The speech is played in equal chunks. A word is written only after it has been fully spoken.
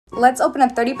let's open a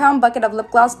 30-pound bucket of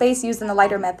lip gloss base using the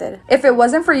lighter method. If it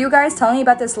wasn't for you guys telling me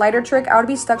about this lighter trick, I would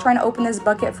be stuck trying to open this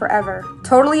bucket forever.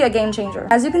 Totally a game changer.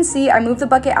 As you can see, I moved the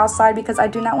bucket outside because I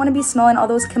do not want to be smelling all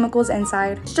those chemicals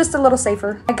inside. It's just a little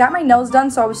safer. I got my nails done,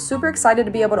 so I was super excited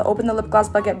to be able to open the lip gloss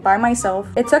bucket by myself.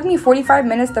 It took me 45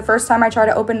 minutes the first time I tried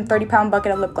to open a 30-pound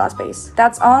bucket of lip gloss base.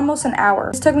 That's almost an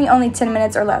hour. This took me only 10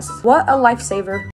 minutes or less. What a lifesaver.